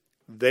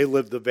they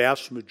lived the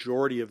vast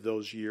majority of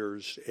those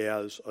years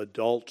as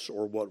adults,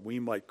 or what we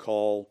might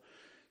call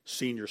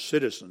senior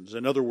citizens.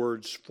 In other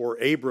words, for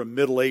Abram,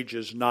 middle age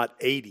is not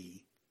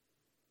 80.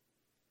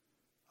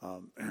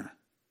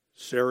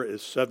 Sarah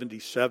is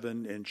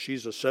 77, and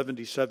she's a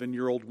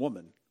 77-year-old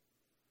woman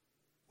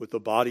with the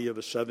body of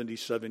a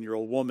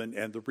 77-year-old woman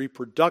and the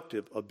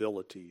reproductive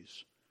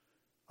abilities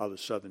of a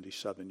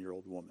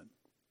 77-year-old woman.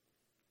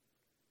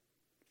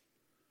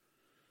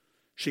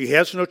 She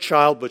has no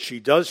child, but she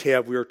does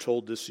have, we are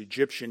told, this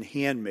Egyptian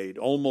handmaid.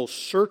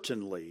 Almost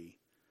certainly,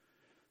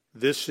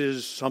 this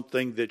is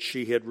something that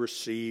she had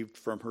received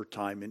from her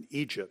time in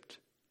Egypt.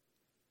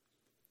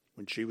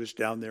 When she was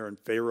down there and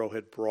Pharaoh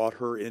had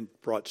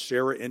brought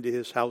Sarah into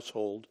his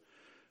household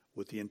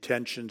with the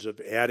intentions of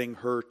adding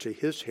her to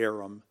his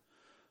harem,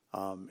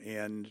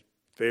 and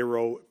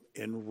Pharaoh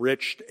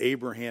enriched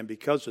Abraham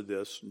because of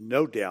this,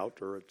 no doubt,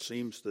 or it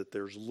seems that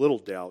there's little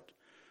doubt,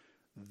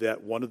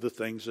 that one of the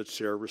things that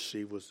Sarah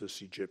received was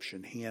this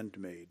Egyptian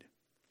handmaid.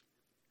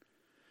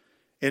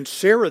 And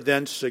Sarah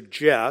then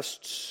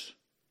suggests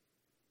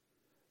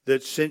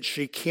that since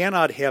she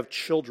cannot have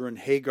children,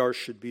 Hagar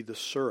should be the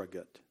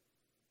surrogate.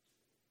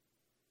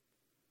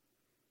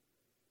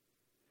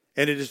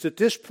 And it is at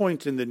this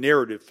point in the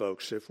narrative,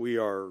 folks,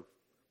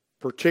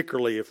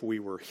 particularly if we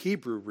were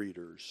Hebrew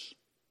readers,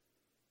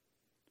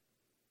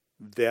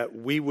 that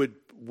we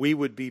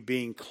would be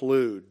being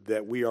clued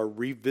that we are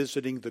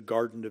revisiting the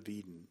Garden of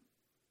Eden.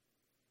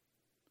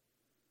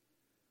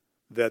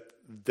 That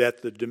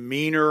the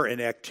demeanor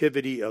and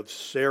activity of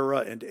Sarah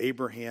and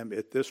Abraham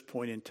at this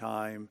point in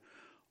time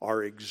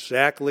are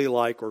exactly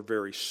like or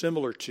very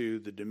similar to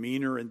the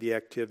demeanor and the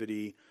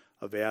activity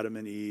of Adam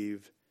and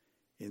Eve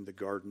in the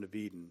Garden of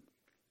Eden.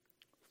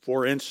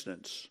 For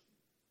instance,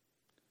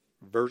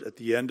 at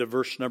the end of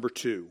verse number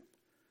 2,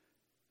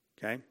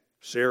 okay,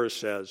 Sarah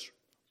says,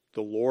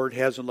 "The Lord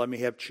hasn't let me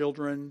have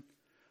children,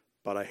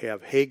 but I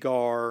have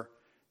Hagar,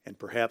 and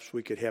perhaps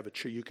you could have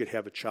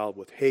a child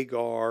with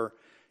Hagar."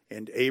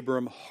 And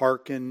Abram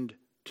hearkened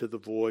to the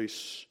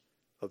voice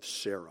of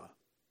Sarah.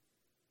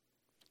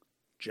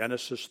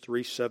 Genesis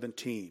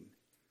 3:17.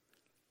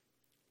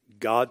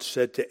 God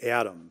said to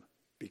Adam,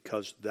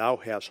 "Because thou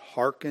hast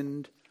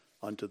hearkened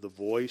unto the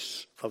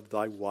voice of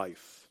thy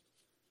wife,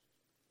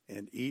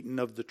 and eaten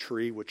of the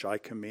tree which I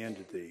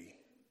commanded thee."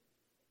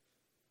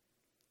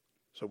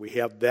 So we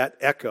have that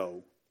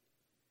echo.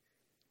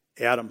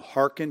 Adam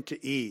hearkened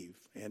to Eve,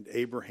 and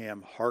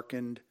Abraham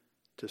hearkened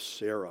to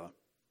Sarah.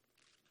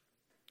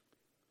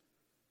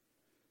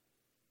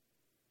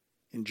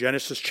 In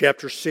Genesis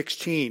chapter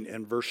 16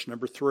 and verse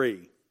number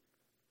 3,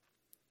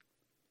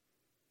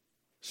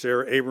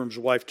 Sarah, Abram's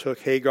wife, took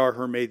Hagar,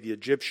 her maid, the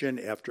Egyptian,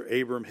 after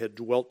Abram had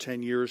dwelt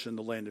 10 years in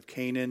the land of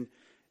Canaan,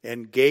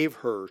 and gave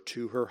her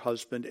to her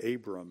husband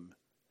Abram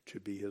to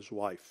be his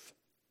wife.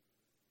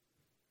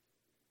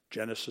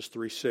 Genesis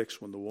 3:6,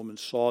 when the woman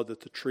saw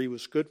that the tree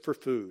was good for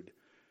food,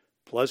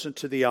 pleasant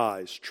to the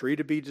eyes, tree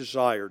to be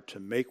desired, to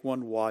make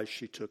one wise,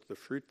 she took the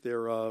fruit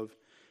thereof,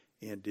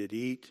 and did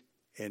eat,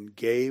 and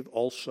gave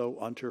also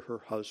unto her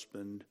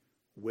husband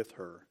with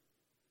her.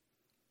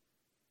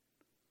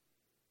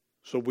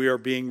 So we are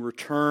being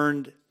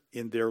returned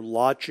in their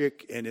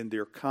logic and in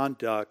their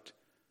conduct,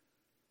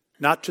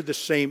 not to the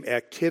same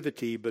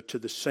activity, but to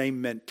the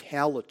same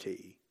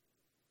mentality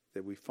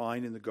that we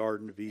find in the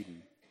Garden of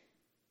Eden.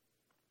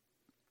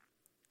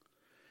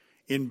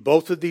 In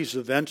both of these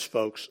events,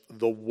 folks,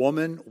 the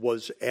woman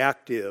was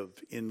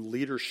active in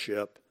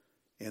leadership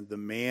and the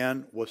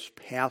man was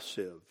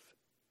passive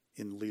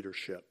in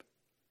leadership.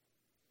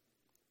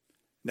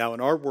 Now,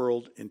 in our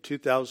world in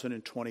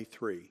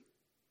 2023,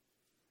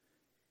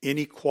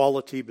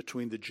 inequality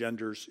between the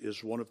genders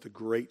is one of the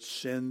great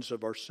sins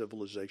of our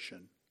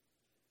civilization.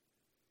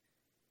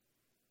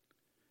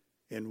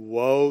 And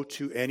woe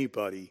to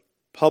anybody,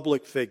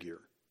 public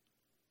figure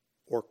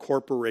or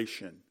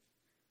corporation,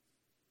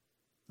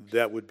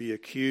 that would be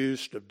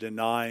accused of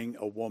denying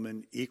a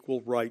woman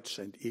equal rights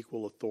and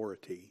equal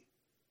authority.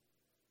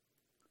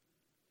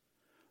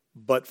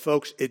 But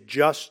folks, it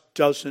just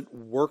doesn't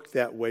work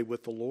that way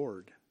with the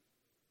Lord.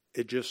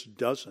 It just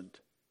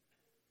doesn't.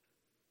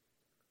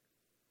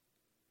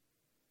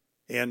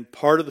 And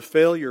part of the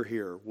failure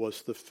here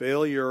was the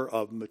failure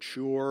of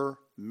mature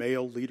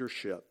male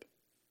leadership.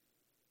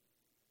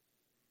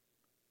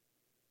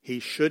 He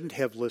shouldn't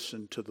have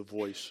listened to the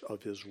voice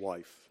of his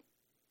wife,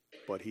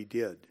 but he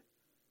did.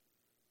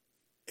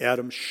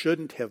 Adam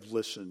shouldn't have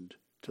listened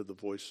to the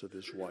voice of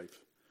his wife.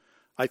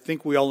 I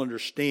think we all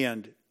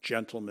understand,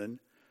 gentlemen,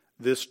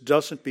 this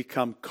doesn't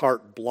become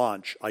carte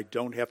blanche. I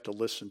don't have to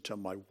listen to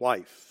my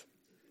wife.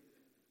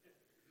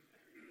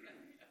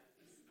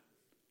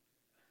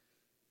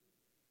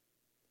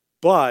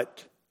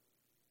 But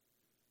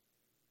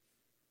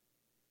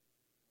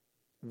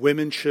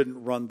women shouldn't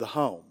run the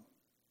home.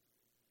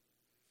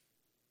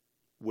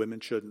 Women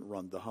shouldn't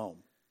run the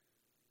home.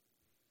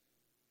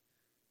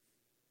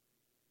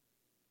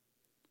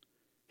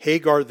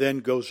 Hagar then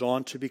goes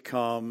on to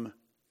become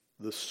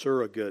the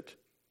surrogate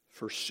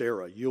for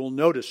Sarah. You'll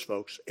notice,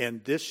 folks,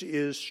 and this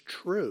is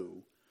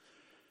true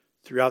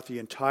throughout the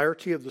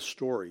entirety of the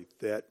story,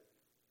 that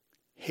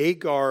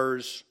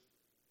Hagar's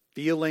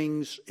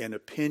feelings and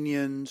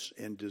opinions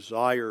and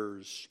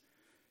desires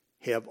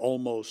have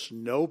almost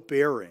no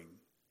bearing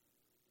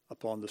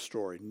upon the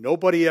story.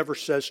 Nobody ever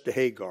says to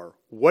Hagar,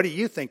 "What do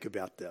you think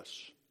about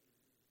this?"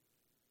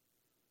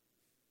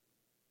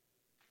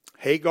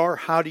 Hagar,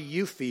 how do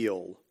you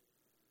feel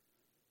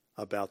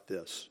about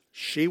this?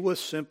 She was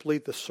simply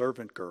the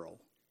servant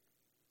girl.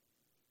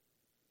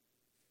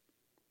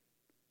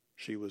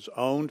 She was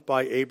owned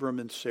by Abram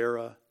and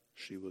Sarah.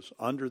 She was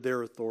under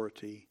their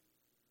authority.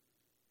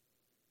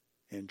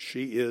 And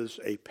she is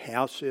a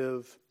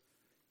passive,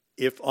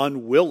 if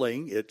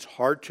unwilling, it's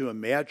hard to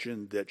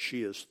imagine that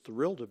she is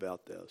thrilled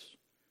about this,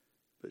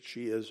 but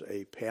she is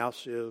a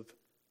passive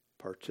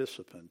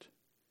participant.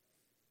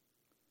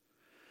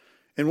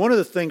 And one of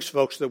the things,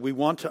 folks, that we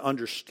want to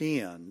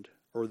understand,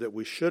 or that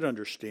we should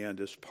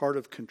understand as part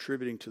of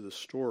contributing to the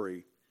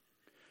story,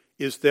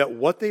 is that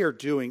what they are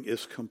doing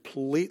is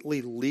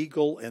completely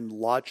legal and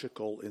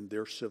logical in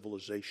their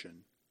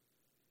civilization.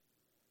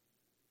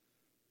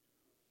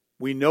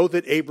 We know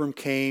that Abram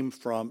came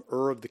from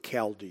Ur of the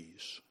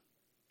Chaldees.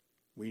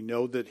 We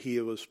know that he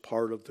was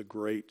part of the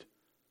great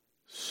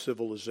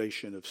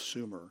civilization of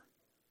Sumer.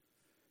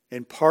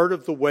 And part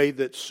of the way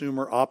that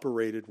Sumer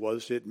operated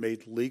was it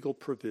made legal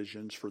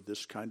provisions for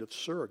this kind of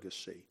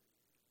surrogacy.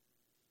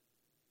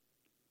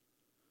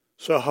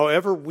 So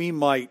however we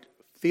might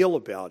feel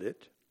about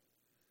it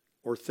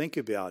or think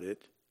about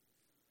it,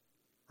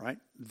 right?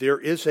 There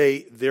is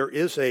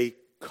a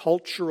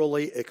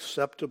culturally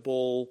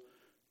acceptable,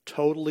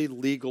 totally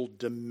legal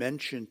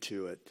dimension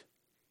to it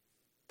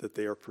that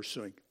they are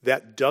pursuing.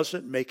 That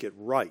doesn't make it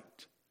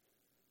right.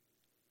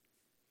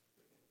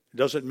 It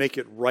doesn't make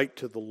it right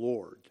to the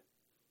Lord.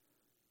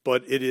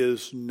 But it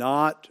is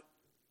not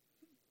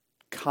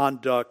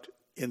conduct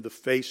in the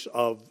face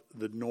of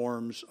the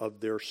norms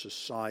of their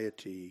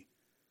society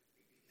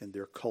and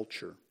their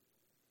culture.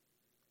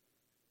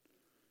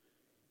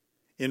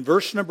 In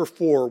verse number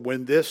 4,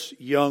 when this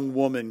young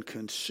woman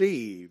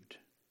conceived,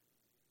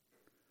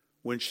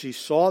 when she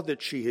saw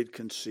that she had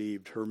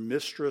conceived, her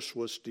mistress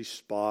was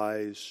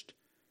despised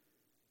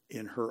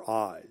in her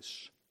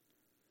eyes.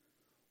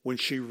 When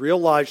she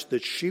realized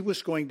that she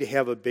was going to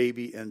have a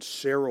baby and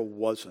Sarah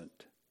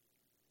wasn't,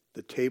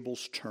 the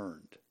tables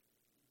turned.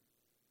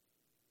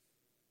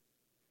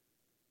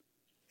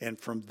 And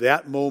from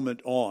that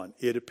moment on,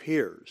 it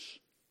appears,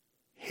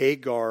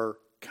 Hagar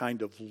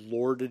kind of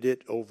lorded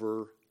it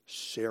over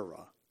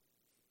Sarah.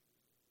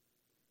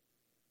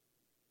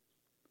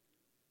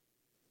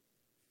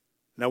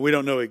 Now, we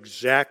don't know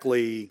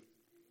exactly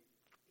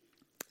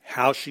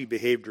how she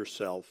behaved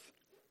herself,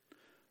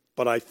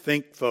 but I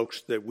think,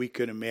 folks, that we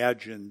can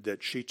imagine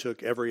that she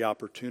took every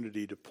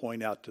opportunity to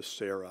point out to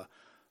Sarah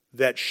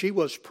that she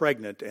was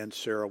pregnant and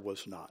Sarah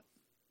was not,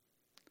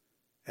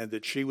 and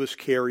that she was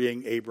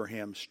carrying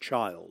Abraham's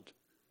child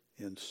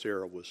and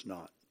Sarah was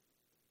not.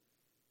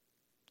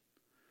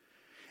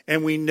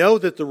 And we know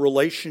that the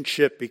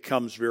relationship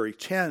becomes very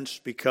tense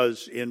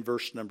because in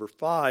verse number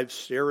 5,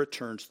 Sarah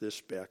turns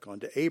this back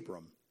onto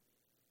Abram.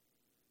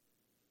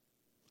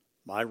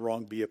 My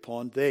wrong be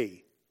upon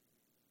thee.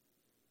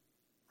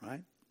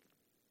 Right?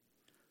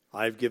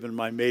 I have given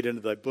my maid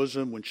into thy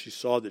bosom. When she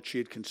saw that she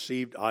had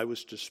conceived, I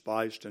was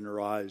despised in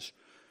her eyes.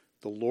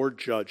 The Lord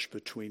judged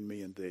between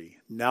me and thee.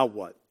 Now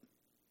what?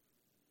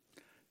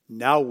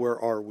 Now where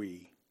are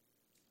we,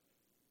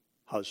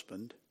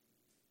 husband?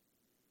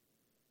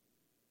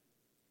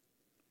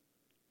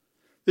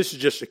 This is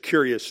just a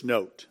curious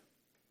note.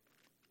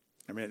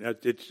 I mean,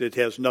 it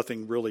has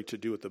nothing really to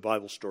do with the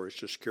Bible story. It's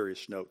just a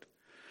curious note.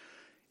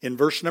 In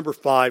verse number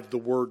 5, the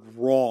word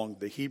wrong,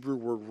 the Hebrew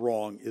word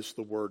wrong, is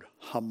the word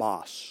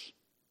Hamas.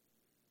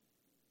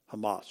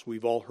 Hamas.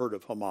 We've all heard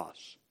of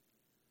Hamas.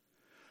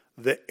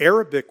 The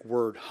Arabic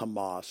word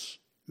Hamas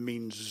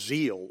means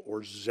zeal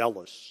or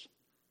zealous.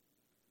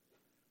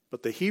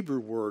 But the Hebrew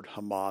word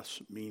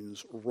Hamas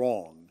means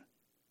wrong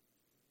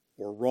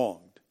or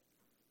wronged.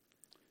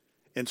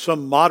 And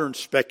some moderns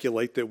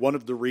speculate that one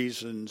of the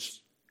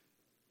reasons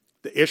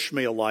the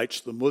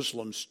Ishmaelites, the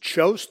Muslims,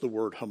 chose the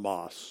word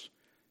Hamas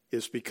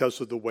is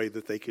because of the way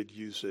that they could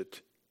use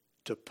it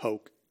to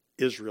poke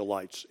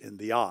Israelites in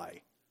the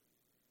eye.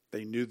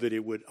 They knew that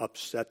it would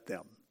upset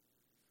them,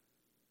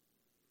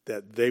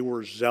 that they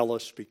were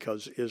zealous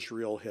because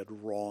Israel had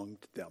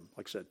wronged them.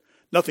 Like I said,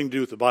 nothing to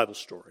do with the Bible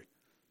story.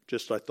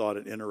 Just I thought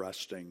an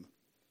interesting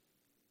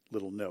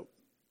little note.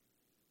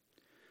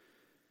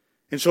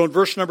 And so in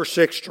verse number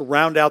 6, to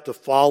round out the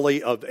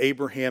folly of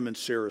Abraham and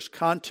Sarah's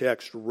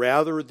context,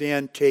 rather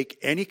than take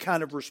any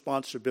kind of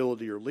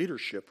responsibility or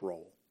leadership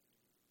role,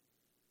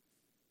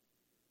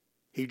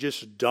 he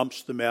just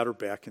dumps the matter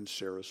back in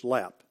Sarah's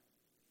lap.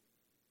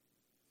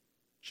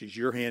 She's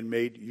your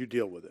handmaid, you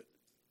deal with it.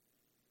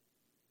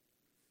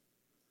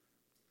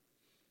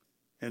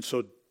 And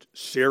so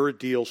Sarah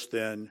deals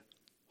then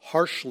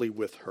harshly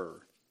with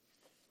her.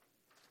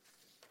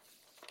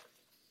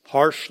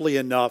 harshly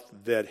enough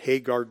that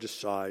Hagar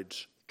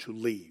decides to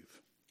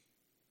leave,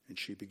 and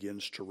she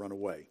begins to run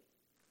away.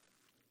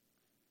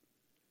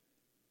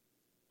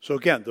 So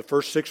again, the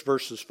first 6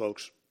 verses,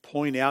 folks,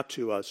 point out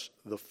to us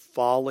the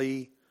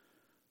folly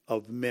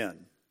of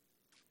men.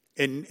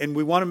 And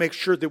we want to make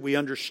sure that we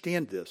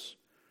understand this.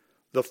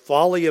 The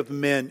folly of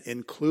men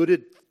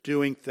included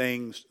doing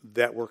things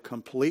that were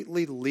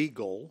completely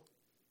legal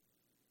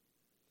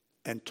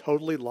and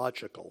totally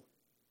logical.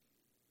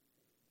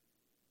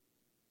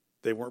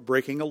 They weren't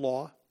breaking a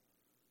law.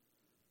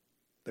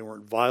 They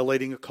weren't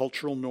violating a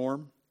cultural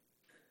norm.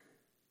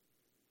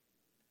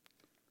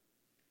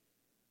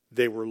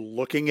 They were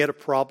looking at a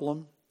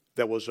problem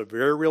that was a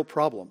very real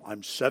problem.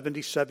 I'm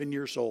 77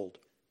 years old.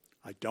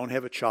 I don't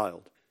have a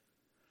child.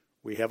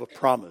 We have a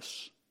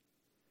promise.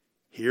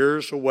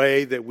 Here's a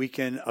way that we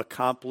can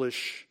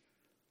accomplish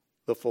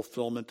the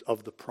fulfillment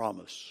of the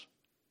promise.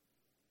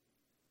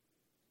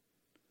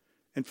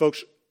 And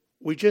folks,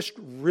 we just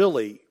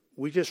really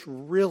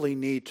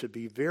need to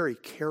be very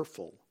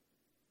careful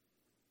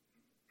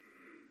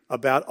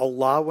about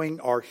allowing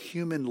our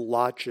human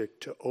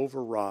logic to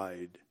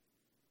override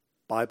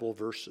Bible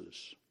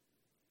verses.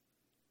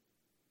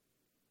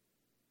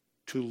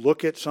 To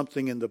look at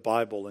something in the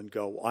Bible and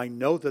go, I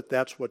know that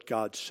that's what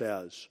God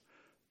says,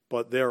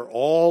 but there are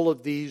all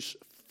of these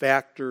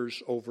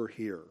factors over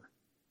here.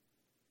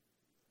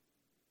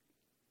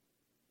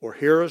 Or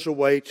here is a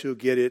way to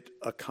get it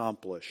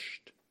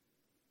accomplished.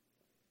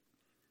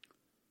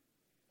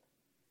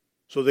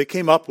 So they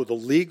came up with a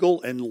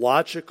legal and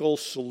logical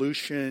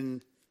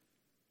solution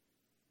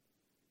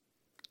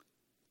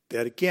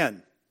that,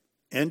 again,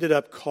 ended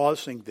up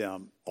causing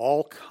them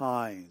all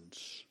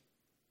kinds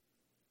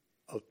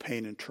of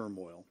pain and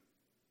turmoil.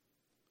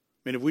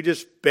 I mean, if we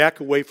just back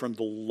away from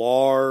the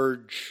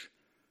large,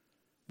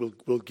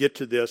 we'll get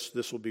to this.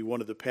 This will be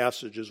one of the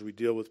passages we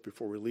deal with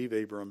before we leave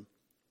Abram.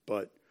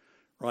 But,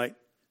 right,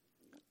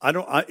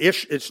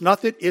 it's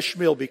not that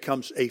Ishmael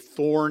becomes a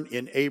thorn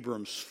in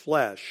Abram's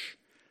flesh.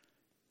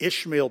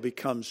 Ishmael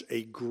becomes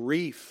a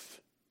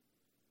grief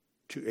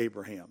to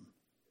Abraham.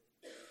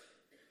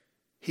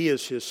 He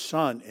is his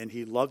son and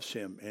he loves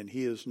him, and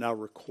he is now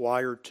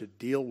required to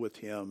deal with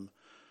him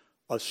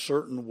a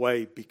certain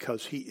way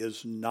because he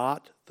is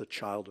not the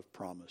child of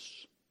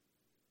promise.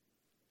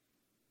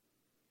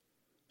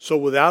 So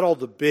without all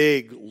the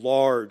big,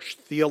 large,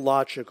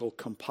 theological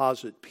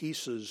composite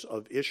pieces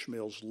of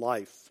Ishmael's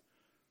life,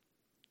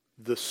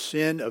 the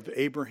sin of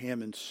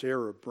Abraham and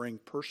Sarah bring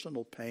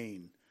personal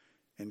pain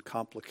and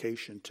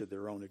complication to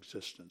their own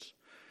existence.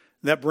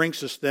 And that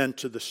brings us then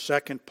to the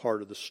second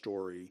part of the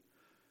story,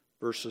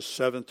 verses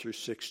 7 through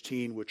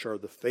 16, which are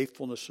the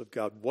faithfulness of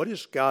God. What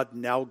is God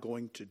now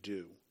going to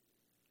do?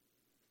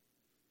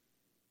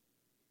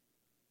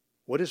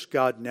 What is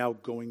God now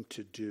going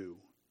to do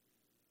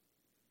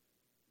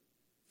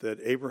that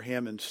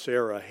Abraham and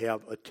Sarah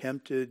have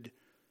attempted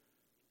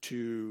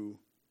to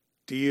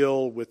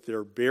deal with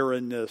their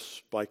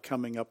barrenness by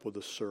coming up with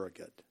a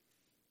surrogate?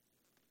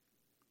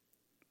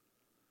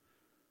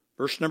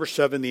 Verse number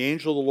 7, the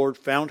angel of the Lord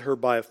found her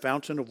by a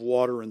fountain of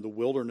water in the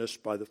wilderness,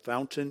 by the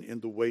fountain in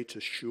the way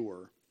to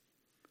Shur.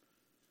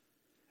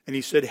 And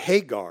he said,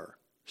 Hagar,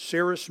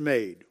 Sarah's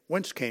maid,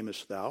 whence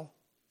camest thou?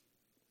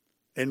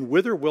 And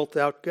whither wilt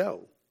thou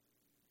go?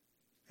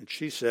 And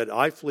she said,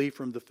 I flee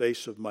from the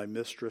face of my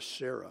mistress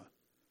Sarah.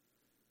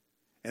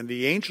 And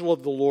the angel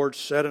of the Lord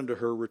said unto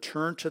her,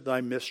 return to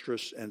thy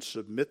mistress, and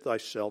submit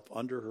thyself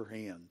under her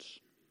hands.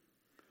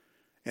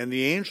 And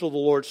the angel of the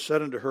Lord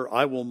said unto her,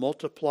 I will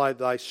multiply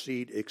thy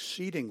seed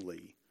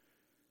exceedingly,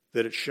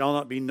 that it shall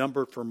not be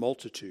numbered for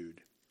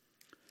multitude.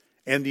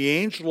 And the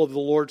angel of the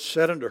Lord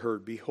said unto her,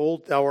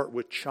 behold, thou art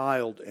with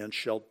child, and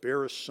shalt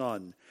bear a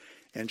son,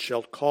 and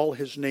shalt call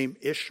his name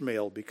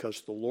Ishmael,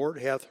 because the Lord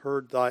hath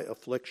heard thy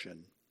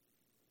affliction.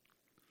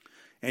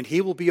 And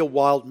he will be a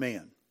wild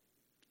man.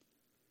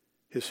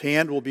 His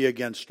hand will be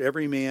against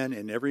every man,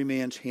 and every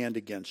man's hand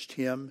against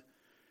him.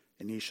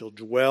 And he shall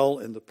dwell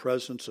in the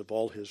presence of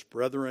all his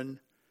brethren.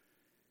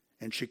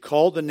 And she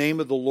called the name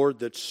of the Lord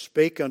that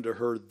spake unto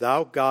her,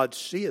 Thou God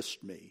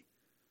seest me.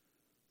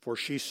 For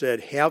she said,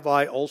 Have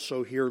I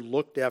also here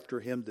looked after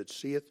him that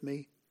seeth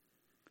me?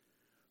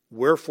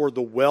 Wherefore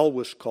the well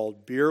was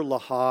called Beer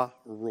Lahai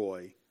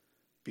Roi.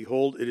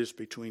 Behold, it is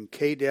between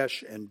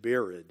Kadesh and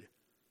Bered.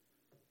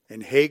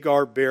 And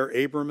Hagar bare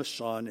Abram a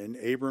son, and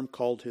Abram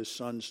called his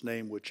son's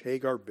name, which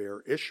Hagar bare,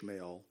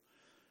 Ishmael.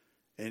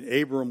 And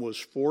Abram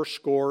was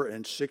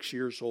 86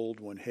 years old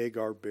when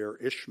Hagar bare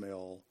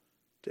Ishmael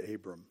to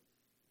Abram.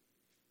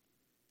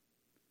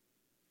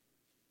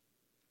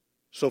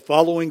 So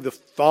following the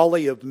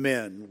folly of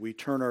men, we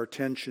turn our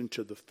attention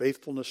to the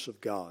faithfulness of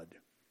God.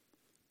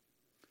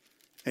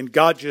 And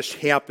God just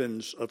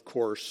happens, of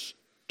course,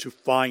 to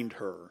find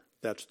her.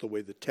 That's the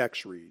way the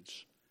text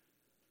reads.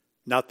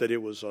 Not that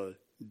it was a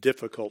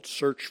difficult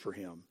search for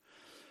him.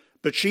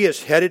 But she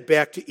is headed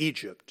back to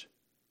Egypt.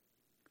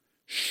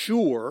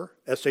 Shur,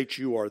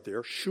 S-H-U-R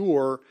there,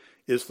 Shur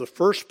is the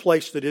first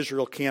place that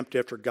Israel camped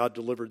after God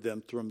delivered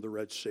them from the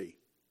Red Sea.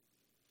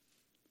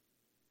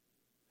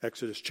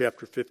 Exodus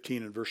chapter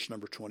 15 and verse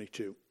number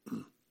 22.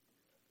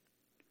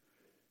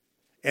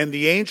 And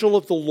the angel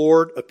of the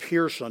Lord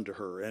appears unto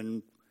her.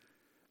 And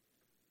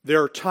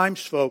there are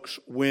times, folks,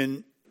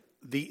 when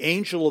the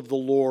angel of the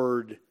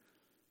Lord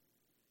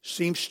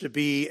seems to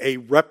be a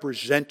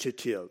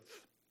representative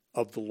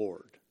of the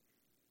Lord.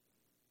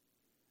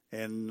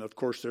 And of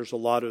course, there's a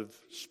lot of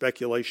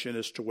speculation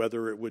as to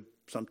whether it would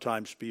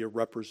sometimes be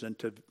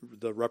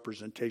the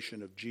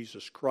representation of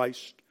Jesus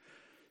Christ,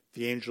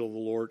 the angel of the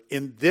Lord.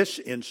 In this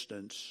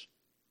instance,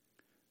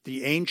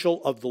 the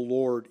angel of the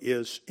Lord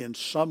is in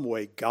some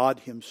way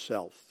God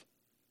himself.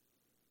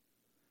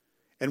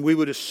 And we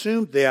would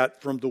assume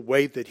that from the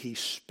way that he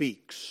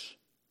speaks,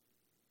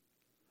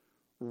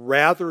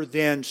 rather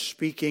than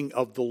speaking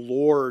of the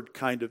Lord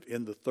kind of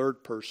in the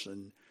third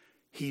person,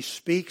 he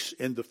speaks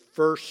in the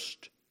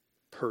first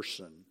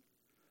person.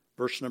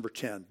 Verse number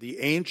 10, the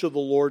angel of the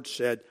Lord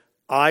said,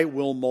 I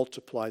will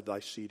multiply thy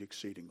seed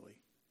exceedingly.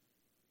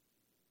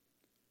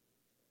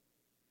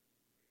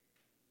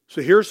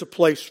 So here's a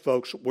place,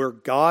 folks, where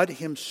God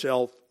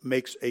himself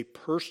makes a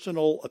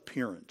personal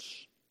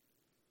appearance.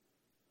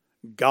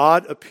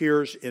 God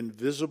appears in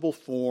visible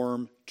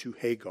form to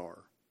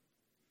Hagar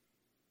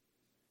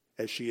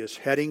as she is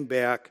heading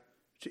back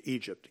to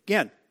Egypt.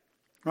 Again,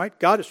 right?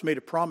 God has made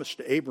a promise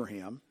to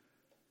Abraham.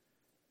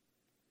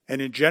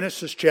 And in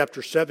Genesis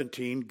chapter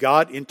 17,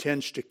 God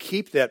intends to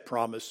keep that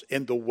promise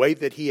in the way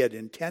that he had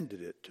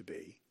intended it to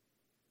be.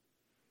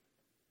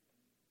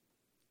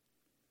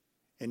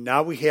 And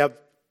now we have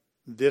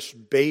this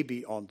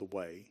baby on the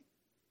way.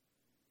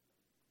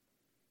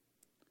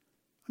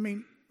 I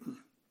mean,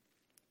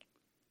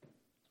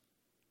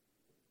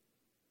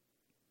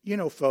 you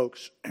know,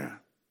 folks,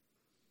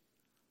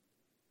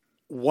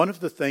 one of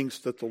the things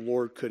that the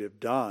Lord could have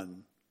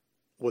done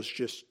was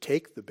just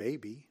take the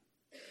baby.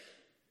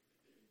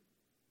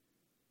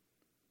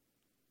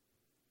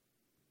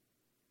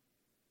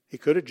 He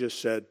could have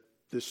just said,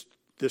 this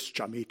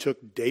child. He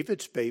took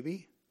David's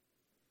baby.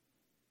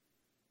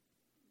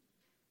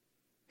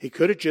 He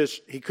could have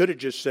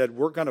just said,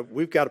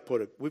 we've got to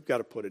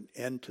put an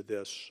end to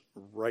this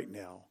right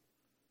now,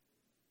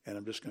 and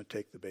I'm just going to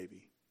take the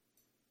baby.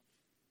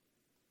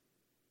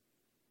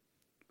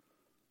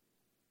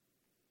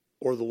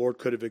 Or the Lord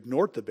could have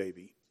ignored the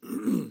baby.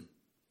 And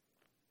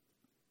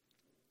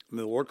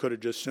the Lord could have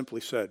just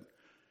simply said,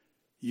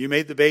 you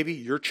made the baby,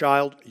 your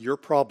child, your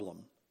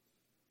problem.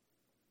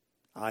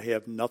 I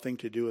have nothing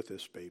to do with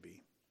this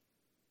baby.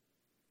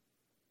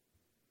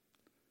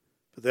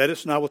 But that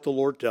is not what the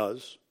Lord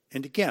does.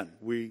 And again,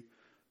 we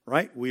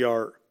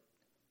are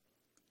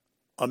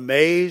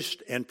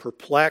amazed and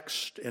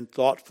perplexed and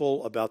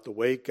thoughtful about the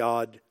way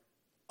God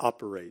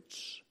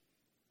operates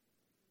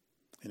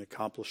in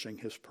accomplishing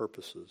his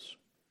purposes.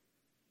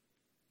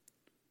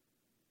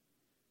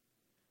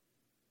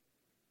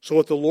 So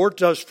what the Lord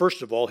does,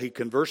 first of all, he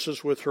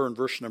converses with her in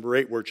verse number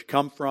 8. Where'd you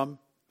come from?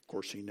 Of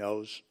course, he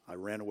knows. I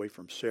ran away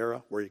from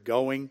Sarah. Where are you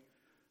going?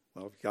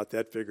 Well, we've got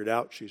that figured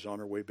out. She's on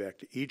her way back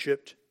to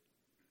Egypt.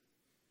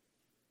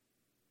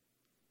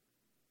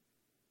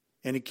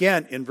 And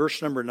again, in verse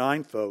number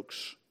 9,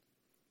 folks,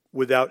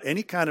 without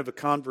any kind of a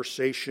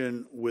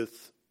conversation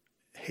with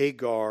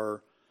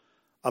Hagar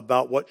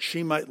about what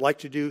she might like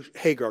to do,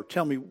 Hagar,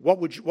 tell me, what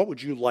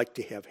would you like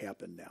to have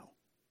happen now?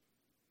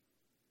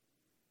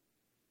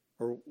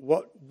 Or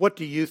what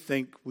do you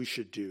think we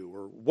should do?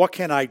 Or what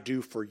can I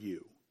do for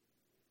you?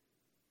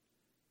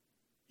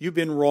 You've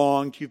been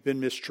wronged, you've been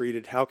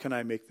mistreated, how can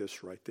I make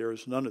this right? There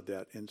is none of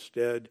that.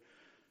 Instead,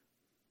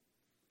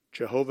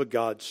 Jehovah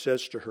God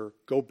says to her,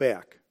 go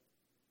back.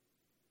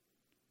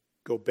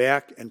 Go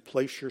back and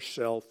place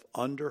yourself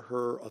under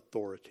her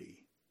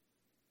authority.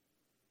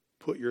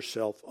 Put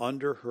yourself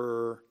under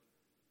her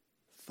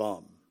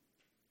thumb.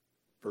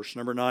 Verse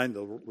number 9,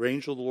 the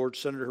angel of the Lord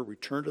said unto her,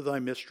 return to thy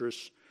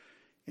mistress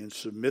and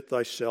submit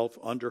thyself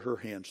under her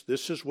hands.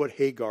 This is what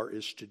Hagar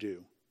is to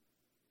do.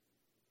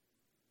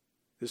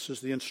 This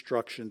is the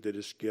instruction that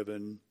is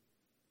given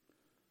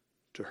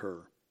to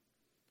her.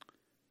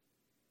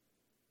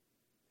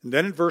 And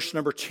then in verse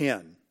number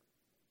 10,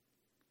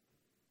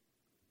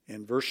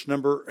 in verse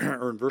number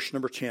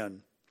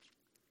 10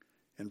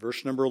 and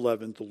verse number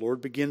 11, the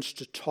Lord begins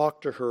to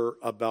talk to her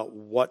about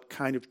what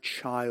kind of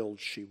child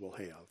she will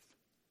have.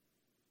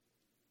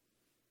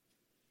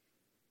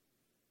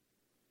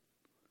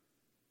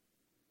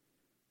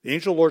 The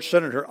angel of the Lord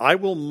said unto her, I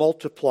will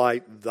multiply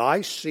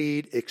thy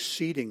seed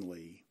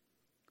exceedingly,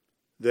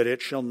 that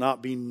it shall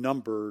not be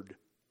numbered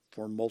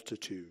for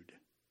multitude.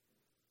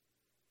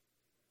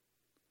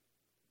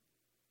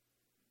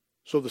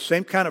 So the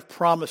same kind of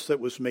promise that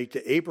was made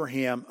to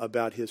Abraham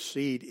about his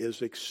seed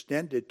is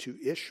extended to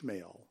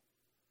Ishmael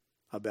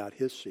about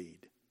his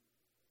seed.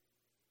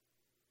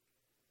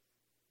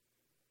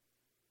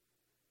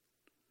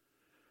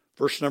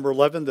 Verse number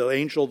 11, the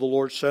angel of the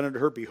Lord said unto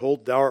her,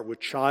 behold, thou art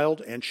with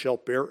child, and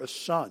shalt bear a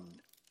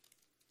son.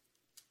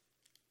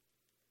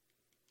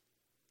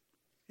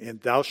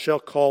 And thou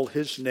shalt call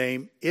his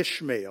name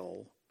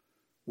Ishmael,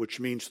 which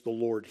means the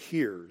Lord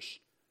hears,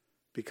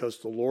 because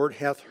the Lord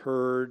hath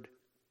heard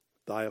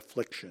thy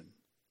affliction.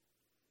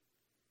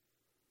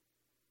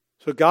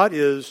 So God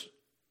is,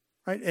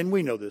 right, and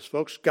we know this,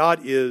 folks, God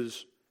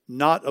is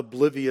not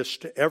oblivious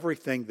to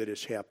everything that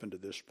has happened to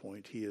this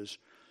point. He has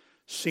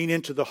seen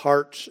into the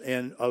hearts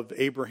of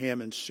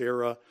Abraham and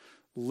Sarah,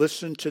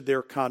 listened to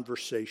their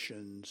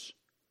conversations,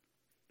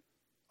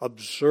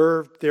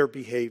 observed their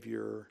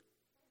behavior,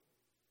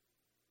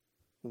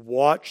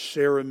 watched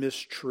Sarah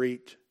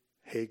mistreat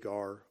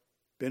Hagar,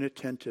 been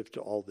attentive to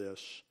all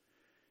this.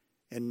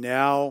 And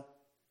now,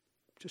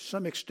 to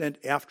some extent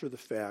after the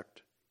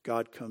fact,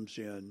 God comes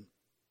in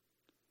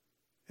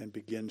and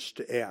begins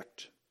to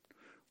act.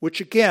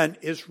 Which again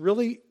is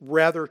really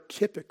rather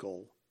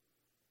typical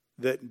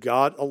that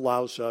God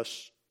allows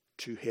us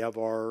to have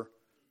our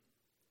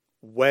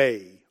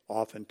way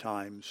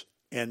oftentimes,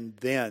 and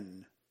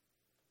then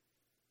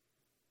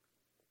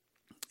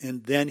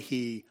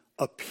he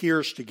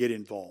appears to get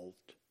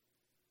involved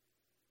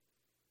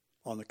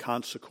on the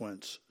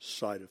consequence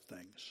side of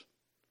things.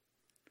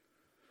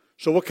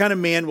 So what kind of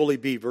man will he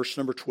be? Verse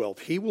number 12.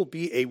 He will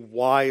be a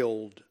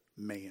wild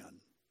man.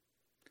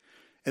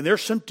 And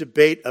there's some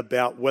debate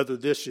about whether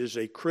this is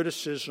a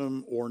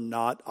criticism or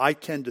not. I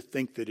tend to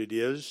think that it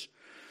is.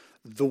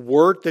 The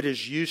word that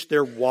is used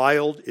there,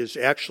 wild, is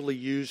actually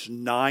used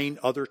 9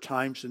 other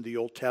times in the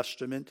Old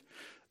Testament.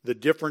 The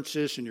difference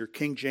is in your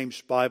King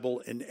James Bible,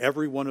 in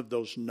every one of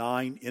those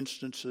 9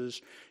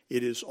 instances,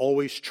 it is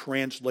always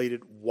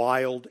translated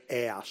wild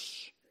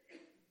ass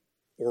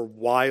or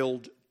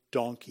wild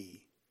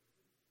donkey.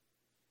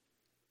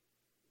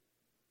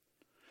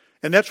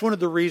 And that's one of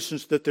the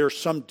reasons that there's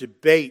some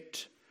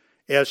debate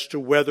as to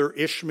whether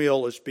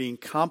Ishmael is being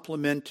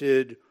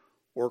complimented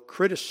or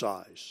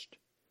criticized.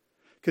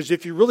 Because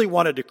if you really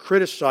wanted to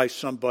criticize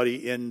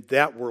somebody in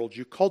that world,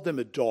 you called them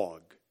a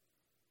dog.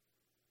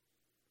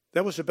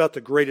 That was about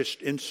the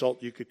greatest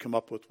insult you could come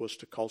up with, was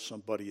to call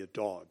somebody a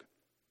dog.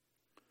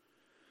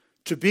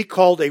 To be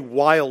called a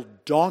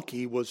wild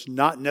donkey was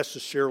not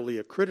necessarily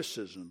a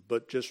criticism,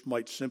 but just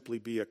might simply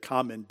be a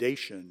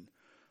commendation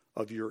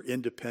of your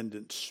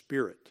independent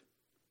spirit.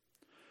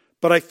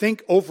 But I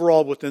think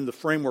overall within the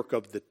framework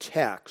of the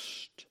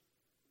text,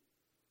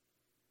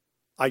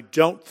 I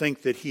don't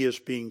think that he is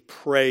being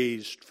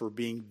praised for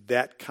being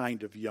that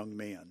kind of young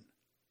man.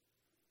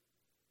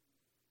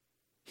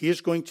 He is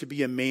going to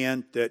be a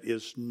man that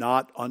is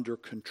not under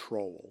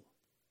control.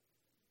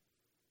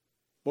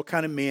 What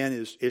kind of man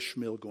is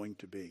Ishmael going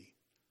to be?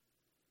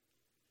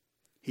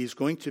 He's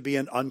going to be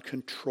an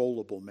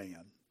uncontrollable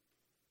man.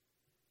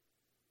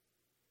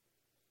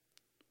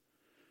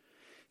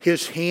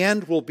 His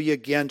hand will be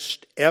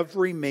against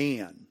every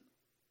man,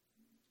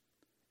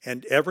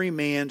 and every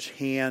man's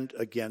hand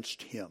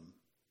against him.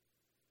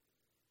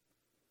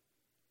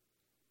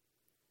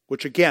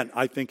 Which again,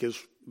 I think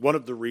is one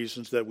of the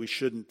reasons that we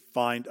shouldn't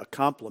find a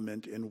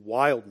compliment in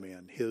wild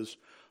man. His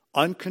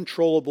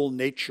uncontrollable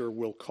nature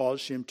will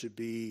cause him to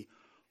be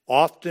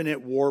often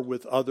at war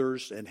with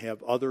others and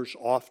have others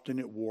often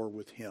at war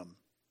with him.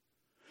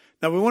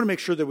 Now we want to make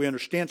sure that we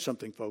understand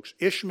something, folks.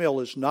 Ishmael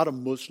is not a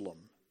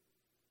Muslim.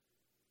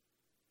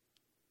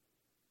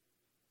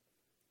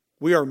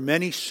 We are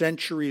many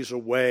centuries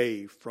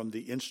away from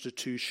the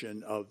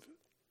institution of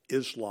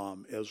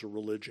Islam as a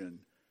religion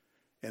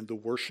and the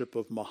worship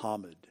of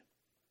Muhammad.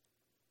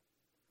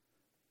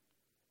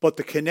 But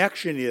the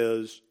connection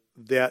is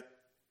that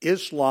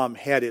Islam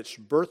had its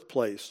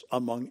birthplace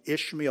among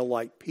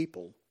Ishmaelite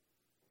people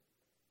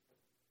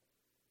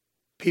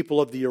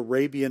of the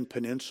Arabian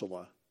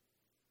Peninsula.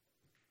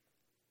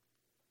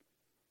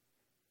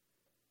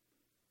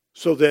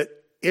 So that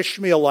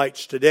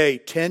Ishmaelites today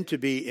tend to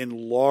be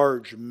in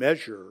large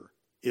measure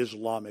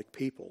Islamic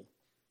people.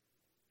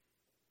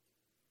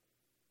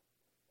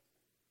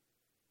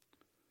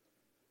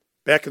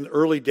 Back in the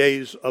early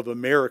days of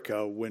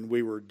America, when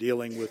we were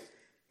dealing with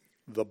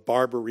the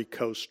Barbary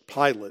Coast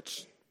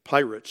pirates,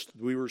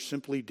 we were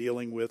simply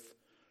dealing with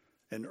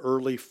an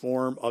early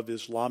form of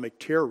Islamic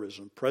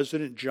terrorism.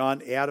 President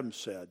John Adams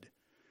said,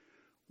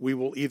 "We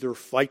will either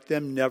fight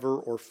them never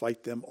or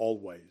fight them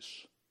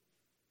always."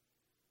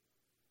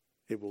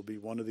 It will be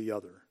one or the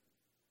other.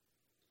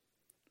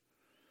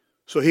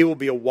 So he will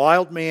be a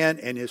wild man,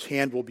 and his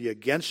hand will be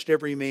against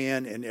every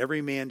man, and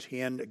every man's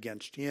hand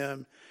against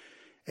him.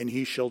 And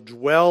he shall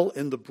dwell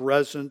in the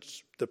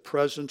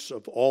presence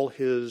of all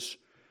his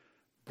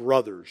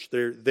brothers.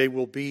 They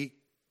will be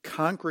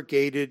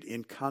congregated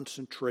in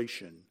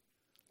concentration,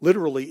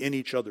 literally in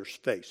each other's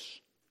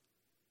face.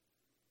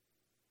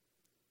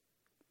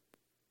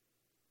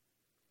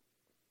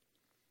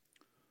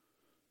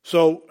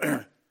 So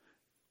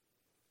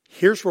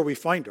here's where we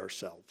find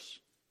ourselves.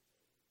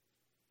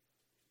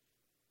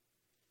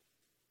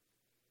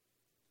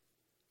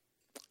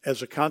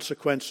 As a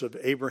consequence of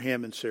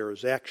Abraham and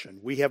Sarah's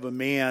action, we have a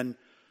man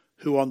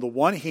who, on the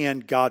one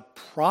hand, God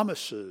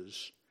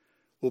promises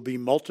will be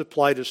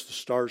multiplied as the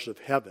stars of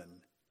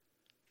heaven,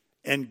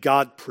 and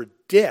God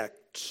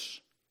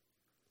predicts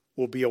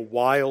will be a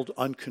wild,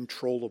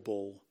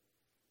 uncontrollable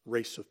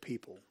race of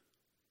people.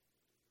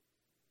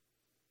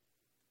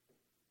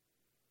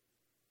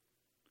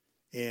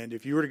 And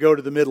if you were to go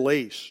to the Middle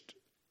East,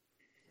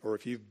 or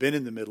if you've been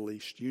in the Middle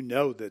East, you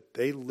know that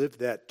they live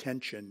that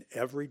tension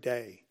every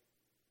day.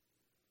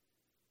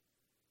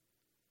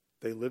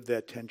 They live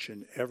that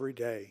tension every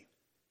day.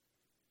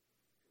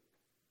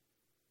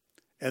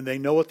 And they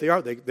know what they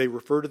are. They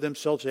refer to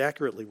themselves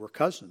accurately. We're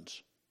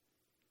cousins.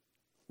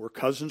 We're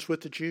cousins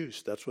with the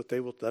Jews. That's what they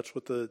will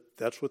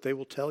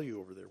tell you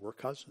over there. We're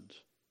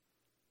cousins.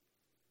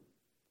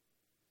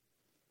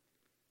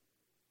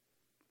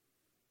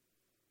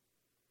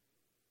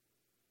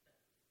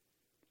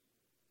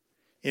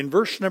 In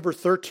verse number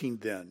 13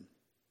 then,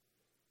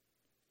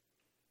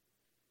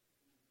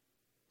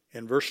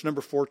 in verse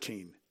number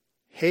 14,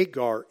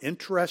 Hagar,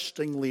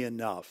 interestingly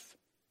enough,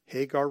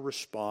 Hagar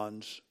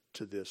responds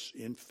to this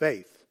in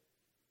faith.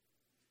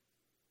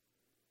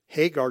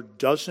 Hagar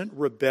doesn't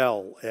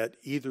rebel at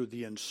either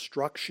the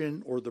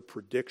instruction or the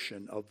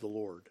prediction of the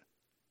Lord.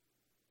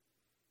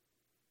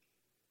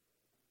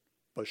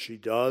 But she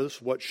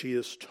does what she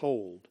is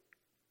told.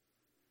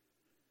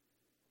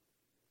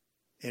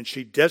 And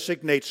she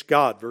designates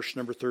God, verse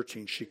number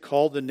 13. She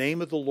called the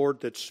name of the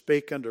Lord that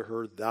spake unto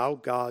her, Thou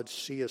God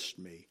seest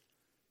me.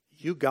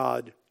 You,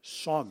 God,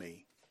 saw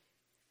me.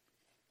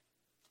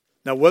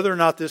 Now, whether or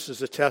not this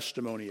is a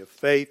testimony of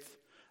faith,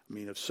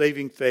 of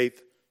saving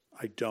faith,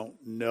 I don't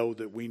know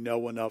that we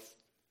know enough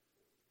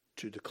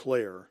to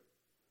declare.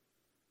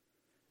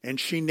 And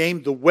she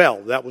named the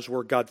well, that was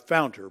where God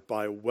found her,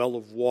 by a well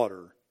of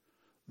water,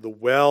 the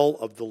well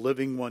of the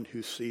living one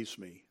who sees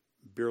me,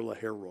 Bir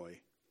Lahairoi.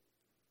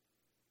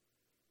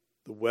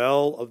 The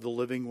well of the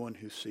living one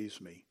who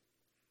sees me.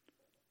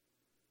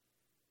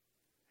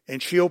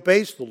 And she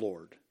obeys the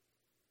Lord.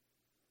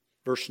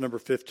 Verse number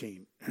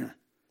 15.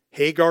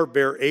 Hagar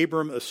bare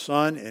Abram a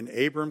son, and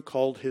Abram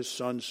called his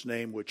son's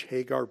name, which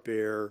Hagar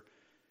bare,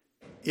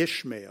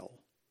 Ishmael.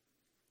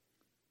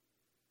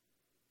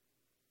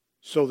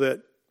 So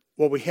that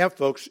what we have,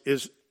 folks,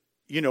 is,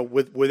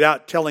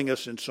 without telling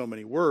us in so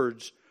many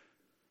words,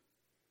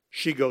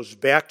 she goes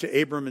back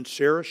to Abram and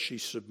Sarah. She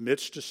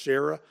submits to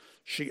Sarah.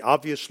 She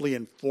obviously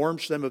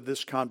informs them of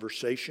this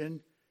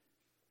conversation.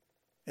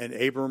 And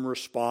Abram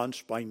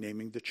responds by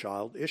naming the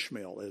child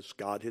Ishmael, as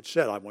God had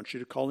said. I want you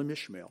to call him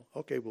Ishmael.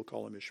 Okay, we'll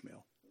call him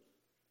Ishmael.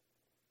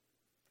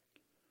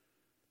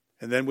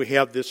 And then we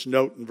have this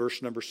note in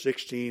verse number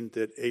 16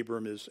 that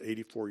Abram is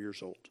 84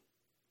 years old.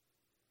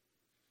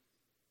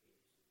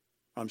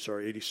 I'm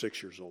sorry,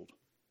 86 years old.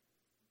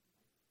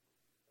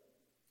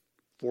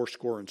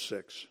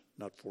 86,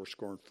 not 4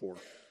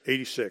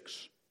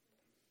 86.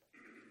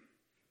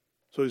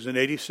 So he's an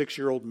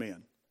 86-year-old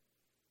man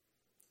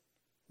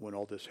when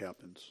all this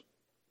happens.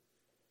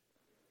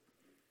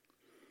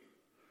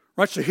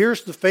 Right, so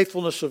here's the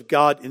faithfulness of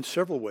God in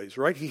several ways,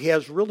 right? He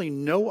has really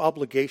no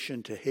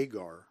obligation to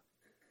Hagar.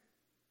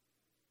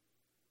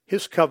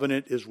 His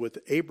covenant is with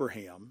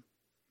Abraham.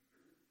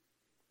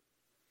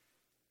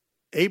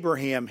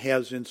 Abraham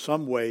has in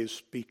some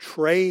ways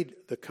betrayed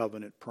the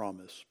covenant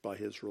promise by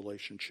his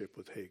relationship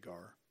with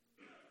Hagar.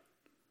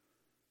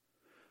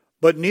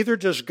 But neither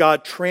does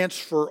God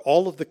transfer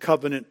all of the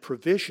covenant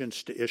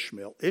provisions to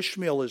Ishmael.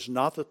 Ishmael is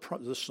not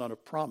the son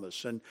of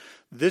promise. And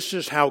this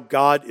is how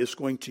God is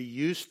going to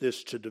use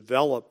this to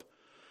develop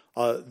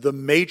the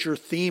major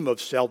theme of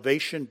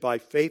salvation by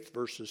faith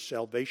versus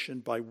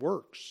salvation by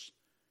works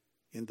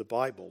in the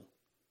Bible.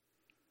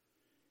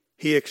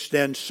 He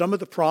extends some of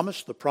the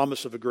promise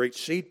of a great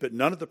seed, but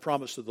none of the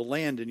promise of the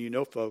land. And you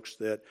know, folks,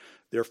 that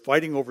they're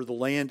fighting over the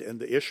land, and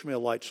the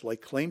Ishmaelites lay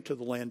claim to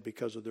the land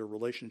because of their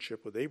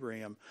relationship with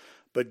Abraham.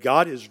 But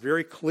God is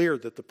very clear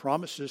that the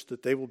promise is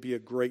that they will be a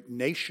great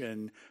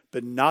nation,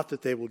 but not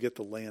that they will get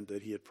the land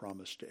that he had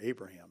promised to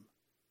Abraham.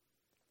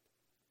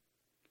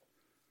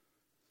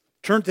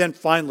 Turn then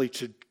finally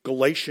to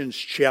Galatians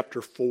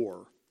chapter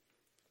 4.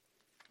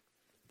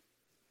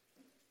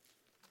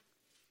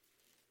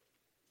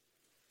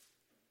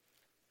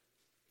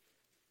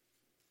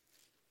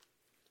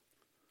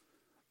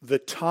 The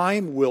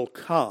time will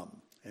come,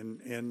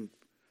 and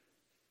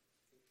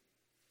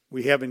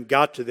we haven't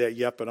got to that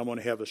yet, but I'm going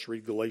to have us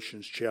read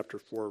Galatians chapter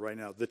 4 right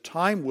now. The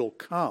time will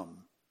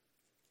come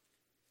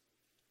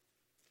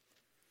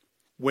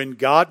when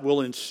God will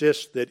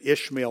insist that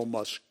Ishmael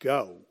must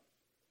go,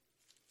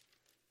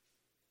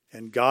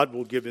 and God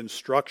will give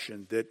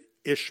instruction that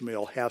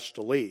Ishmael has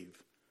to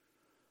leave.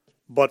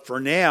 But for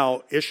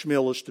now,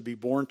 Ishmael is to be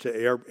born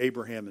to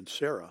Abraham and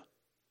Sarah.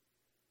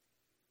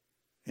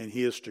 And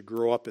he is to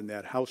grow up in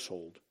that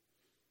household.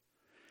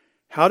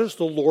 How does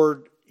the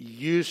Lord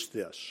use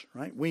this?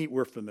 Right?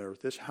 We're familiar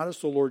with this. How does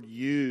the Lord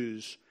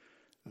use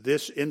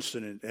this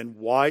incident, and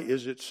why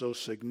is it so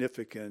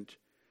significant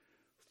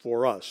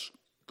for us?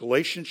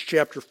 Galatians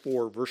chapter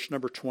 4, verse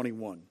number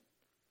 21.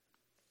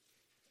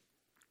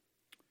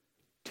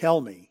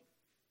 Tell me,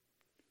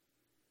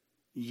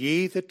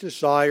 ye that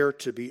desire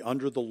to be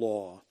under the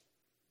law,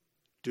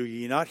 do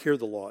ye not hear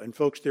the law? And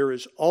folks, there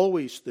is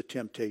always the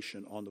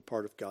temptation on the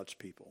part of God's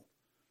people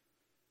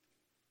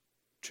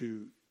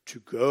to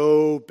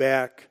go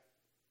back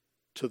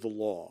to the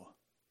law.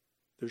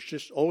 There's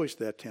just always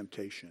that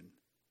temptation.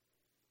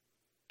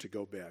 to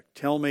go back.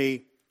 Tell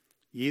me,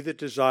 ye that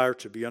desire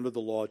to be under the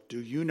law,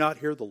 do you not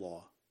hear the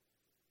law?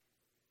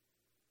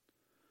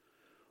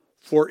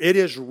 For it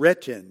is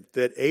written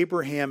that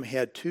Abraham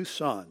had 2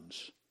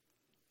 sons,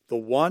 the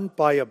one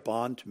by a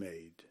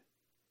bondmaid,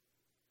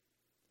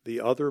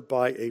 the other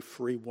by a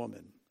free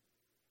woman.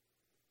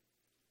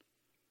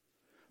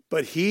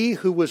 But he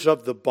who was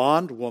of the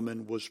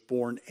bondwoman was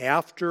born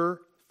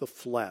after the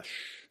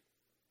flesh,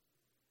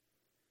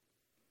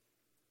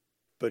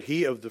 but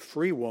he of the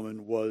free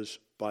woman was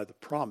by the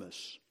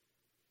promise.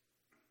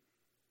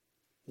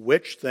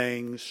 Which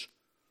things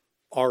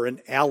are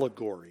an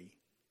allegory,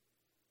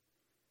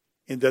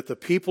 in that the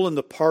people and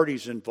the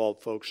parties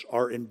involved, folks,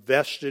 are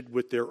invested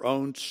with their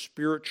own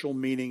spiritual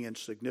meaning and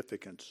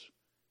significance.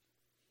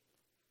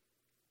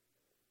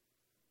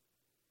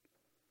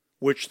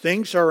 Which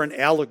things are an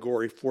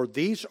allegory, for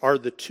these are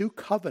the 2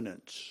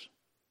 covenants.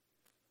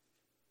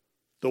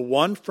 The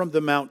one from the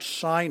Mount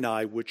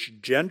Sinai, which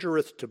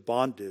gendereth to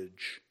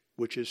bondage,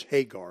 which is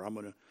Hagar. I'm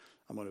going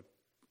to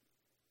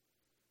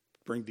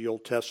bring the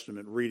Old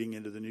Testament reading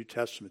into the New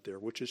Testament there,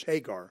 which is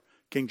Hagar.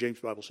 King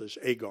James Bible says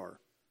Agar.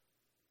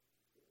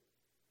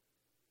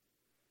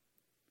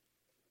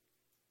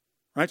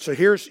 Right, so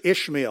here's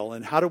Ishmael,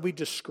 and how do we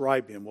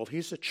describe him? Well,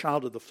 he's a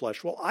child of the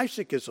flesh. Well,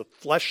 Isaac is a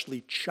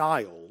fleshly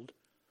child,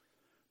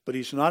 but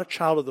he's not a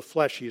child of the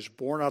flesh. He is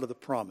born out of the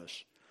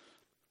promise.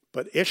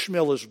 But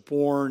Ishmael is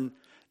born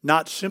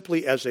not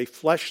simply as a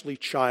fleshly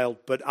child,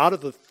 but out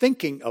of the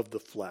thinking of the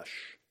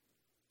flesh.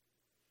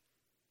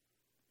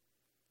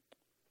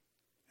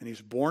 And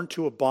he's born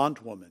to a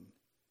bondwoman.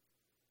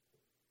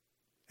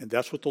 And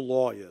that's what the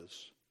law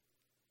is.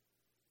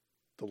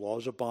 The law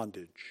is a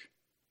bondage.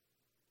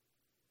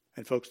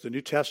 And folks, the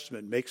New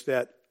Testament makes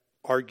that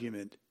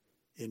argument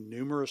in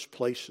numerous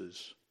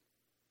places.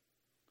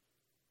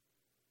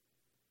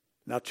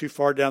 Not too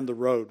far down the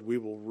road, we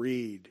will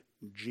read,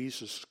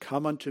 Jesus,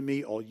 come unto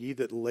me, all ye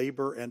that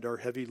labor and are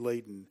heavy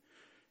laden,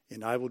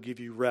 and I will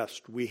give you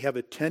rest. We have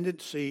a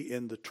tendency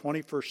in the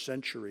 21st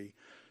century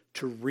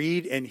to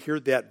read and hear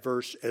that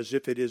verse as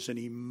if it is an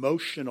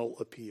emotional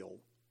appeal.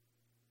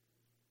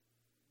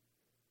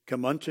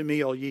 Come unto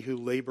me, all ye who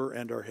labor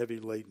and are heavy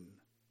laden.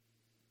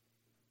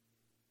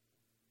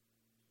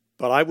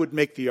 But I would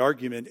make the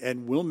argument,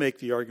 and will make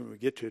the argument when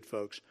we get to it,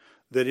 folks,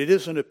 that it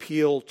is an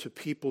appeal to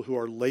people who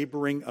are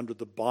laboring under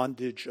the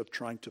bondage of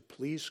trying to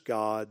please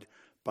God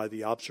by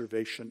the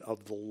observation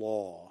of the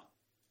law.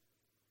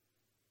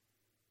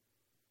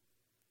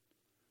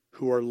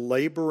 Who are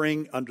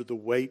laboring under the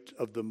weight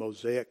of the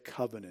Mosaic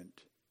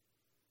covenant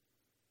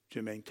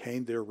to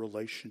maintain their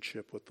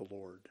relationship with the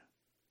Lord.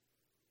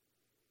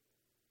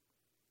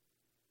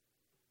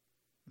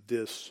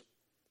 This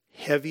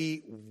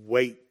heavy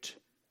weight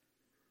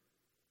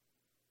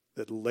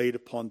that laid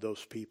upon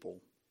those people.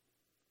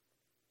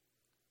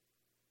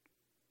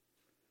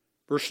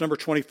 Verse number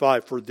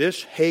 25, for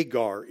this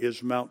Hagar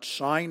is Mount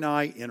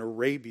Sinai in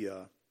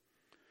Arabia,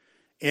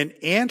 and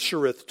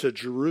answereth to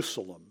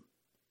Jerusalem.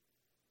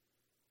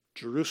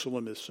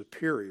 Jerusalem is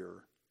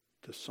superior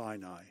to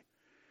Sinai,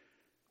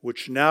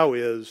 which now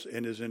is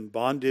and is in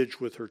bondage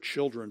with her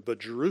children. But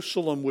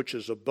Jerusalem, which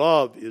is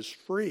above, is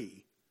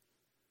free,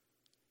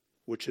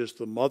 which is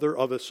the mother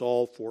of us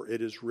all, for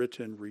it is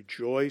written,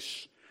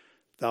 rejoice,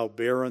 thou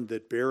barren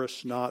that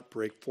bearest not,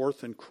 break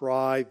forth and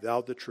cry,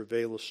 thou that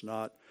travailest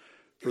not.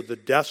 For the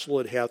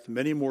desolate hath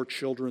many more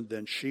children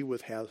than she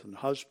which hath an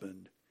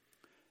husband.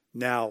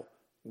 Now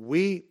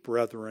we,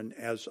 brethren,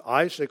 as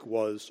Isaac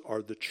was,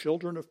 are the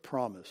children of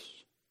promise.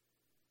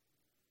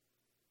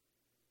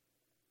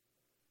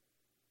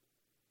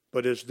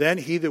 But as then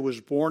he that was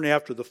born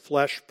after the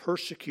flesh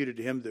persecuted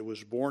him that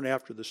was born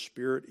after the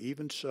Spirit,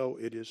 even so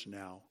it is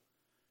now.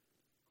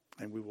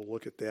 And we will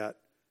look at that.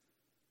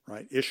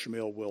 Right?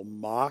 Ishmael will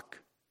mock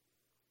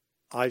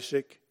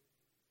Isaac,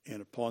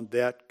 and upon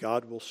that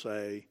God will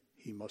say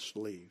he must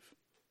leave.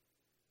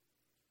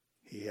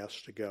 He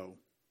has to go.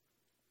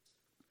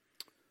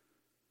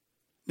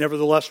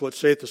 Nevertheless, what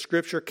saith the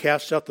Scripture?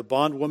 Cast out the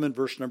bondwoman,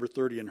 verse number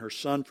 30, and her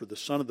son, for the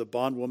son of the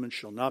bondwoman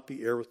shall not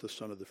be heir with the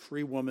son of the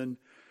free woman.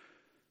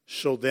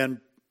 So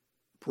then,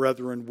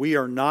 brethren, we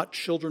are not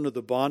children of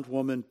the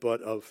bondwoman,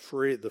 but of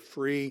the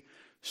free.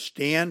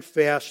 Stand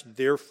fast,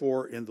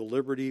 therefore, in the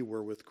liberty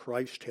wherewith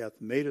Christ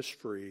hath made us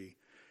free,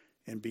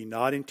 and be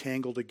not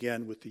entangled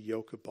again with the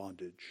yoke of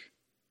bondage.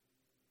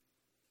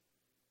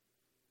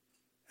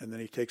 And then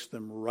he takes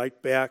them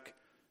right back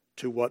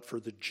to what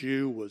for the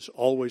Jew was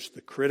always the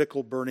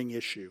critical burning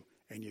issue.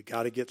 And you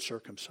got to get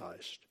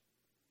circumcised.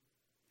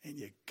 And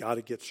you got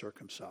to get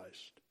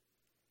circumcised.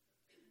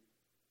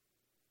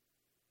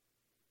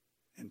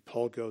 And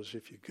Paul goes,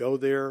 if you go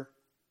there,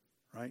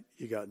 right,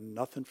 you got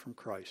nothing from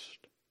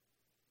Christ.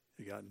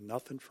 You got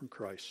nothing from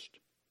Christ.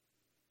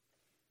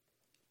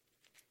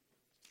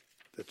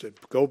 That to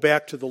go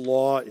back to the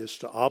law is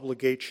to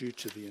obligate you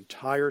to the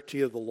entirety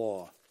of the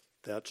law.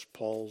 That's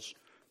Paul's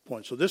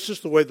point. So this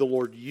is the way the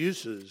Lord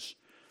uses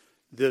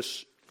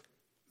this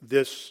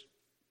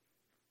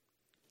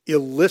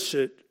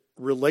illicit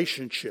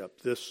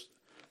relationship, this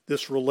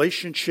This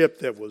relationship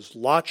that was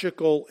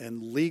logical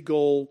and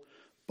legal,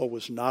 but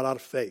was not out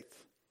of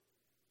faith.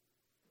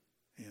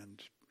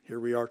 And here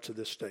we are to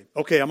this day.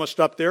 Okay, I'm going to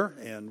stop there,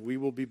 and we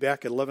will be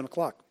back at 11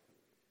 o'clock.